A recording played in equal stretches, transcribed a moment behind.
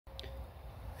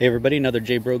Hey everybody, another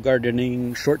J-Bro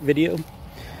Gardening short video.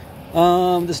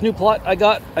 This new plot I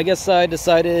got, I guess I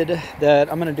decided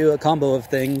that I'm going to do a combo of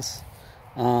things.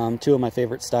 Two of my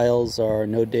favorite styles are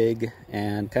no dig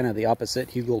and kind of the opposite,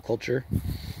 hugelkultur.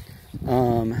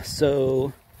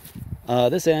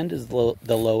 This end is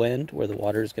the low end where the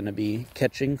water is going to be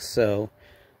catching. So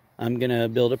I'm going to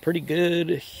build a pretty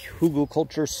good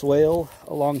hugelkultur swale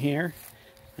along here.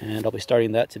 And I'll be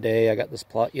starting that today. I got this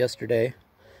plot yesterday.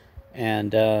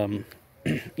 And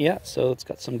yeah, so it's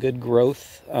got some good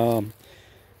growth.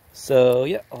 So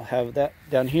yeah, I'll have that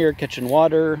down here catching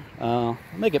water. I'll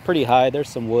make it pretty high. There's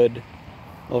some wood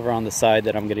over on the side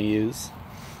that I'm going to use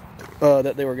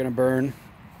that they were going to burn.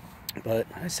 But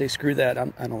I say screw that.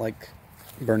 I don't like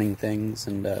burning things,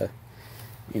 and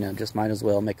you know, just might as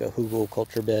well make a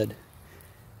hugelkultur bed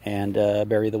and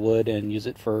bury the wood and use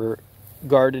it for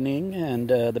gardening and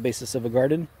the basis of a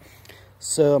garden.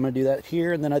 So I'm going to do that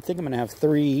here, and then I think I'm going to have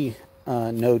three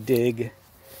no-dig,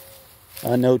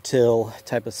 no-till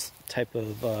type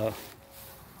of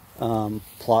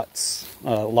plots,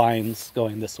 lines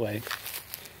going this way.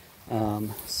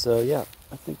 So yeah,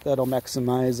 I think that'll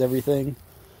maximize everything.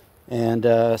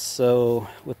 And so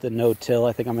with the no-till,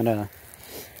 I think I'm going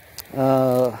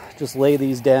to just lay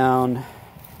these down.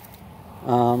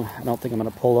 I don't think I'm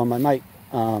going to pull them. I might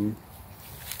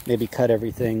maybe cut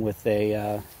everything with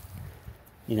a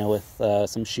you know, with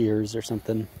some shears or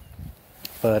something,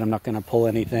 but I'm not going to pull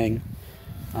anything.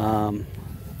 And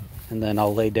then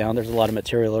I'll lay down. There's a lot of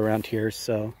material around here,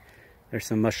 so there's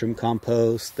some mushroom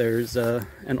compost. There's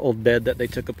an old bed that they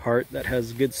took apart that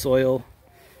has good soil,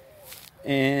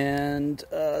 and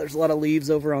there's a lot of leaves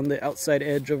over on the outside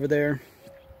edge over there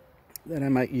that I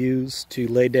might use to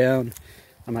lay down.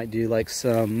 I might do like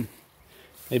some,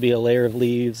 maybe a layer of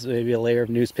leaves, maybe a layer of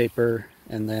newspaper,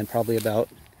 and then probably about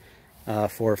 4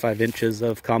 or 5 inches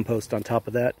of compost on top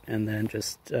of that, and then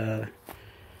just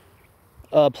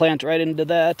plant right into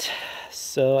that.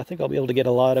 So I think I'll be able to get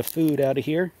a lot of food out of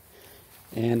here,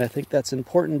 and I think that's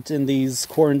important in these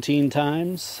quarantine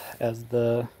times as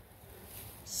the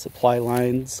supply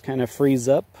lines kind of freeze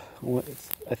up.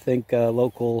 I think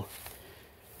growing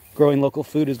local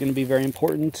food is going to be very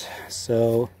important.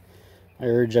 So I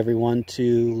urge everyone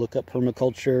to look up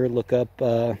permaculture, look up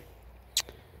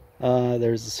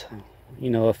there's, you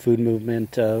know, a food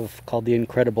movement called the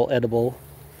Incredible Edible.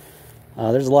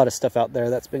 There's a lot of stuff out there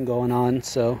that's been going on,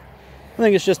 so I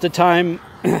think it's just a time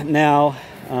now.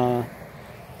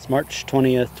 It's March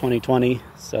 20th, 2020,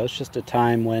 so it's just a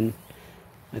time when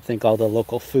I think all the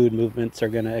local food movements are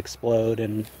going to explode,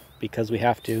 and because we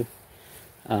have to,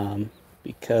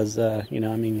 because you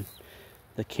know, I mean,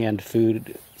 the canned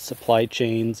food supply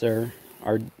chains are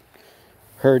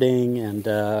hurting, and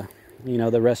you know,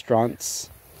 the restaurants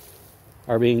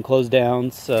are being closed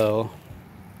down, so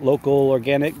local,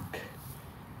 organic,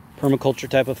 permaculture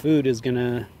type of food is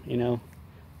gonna, you know,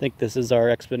 I think this is our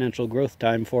exponential growth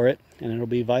time for it, and it'll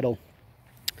be vital.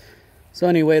 So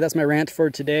anyway, that's my rant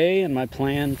for today and my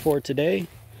plan for today.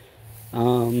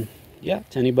 Yeah,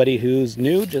 to anybody who's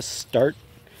new, just start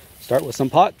with some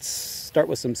pots, start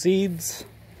with some seeds.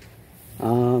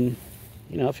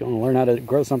 You know, if you want to learn how to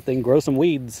grow something, grow some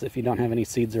weeds if you don't have any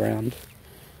seeds around.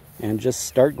 And just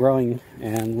start growing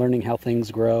and learning how things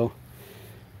grow.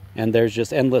 And there's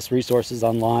just endless resources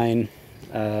online.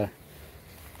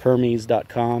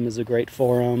 Permies.com is a great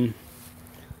forum.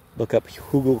 Look up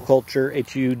hugelkultur,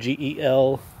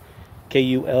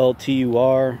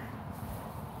 Hugelkultur.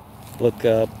 Look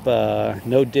up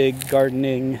no dig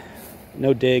gardening.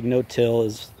 No dig, no till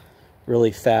is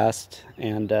really fast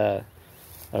and a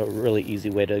really easy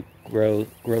way to grow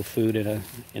food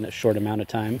in a short amount of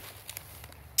time.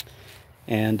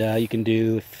 And you can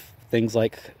do things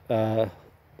like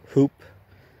hoop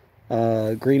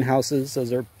greenhouses.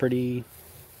 Those are pretty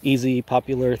easy,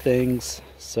 popular things.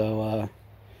 So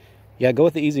yeah, go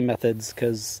with the easy methods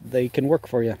because they can work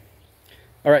for you.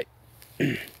 All right,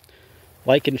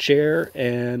 like and share,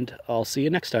 and I'll see you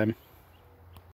next time.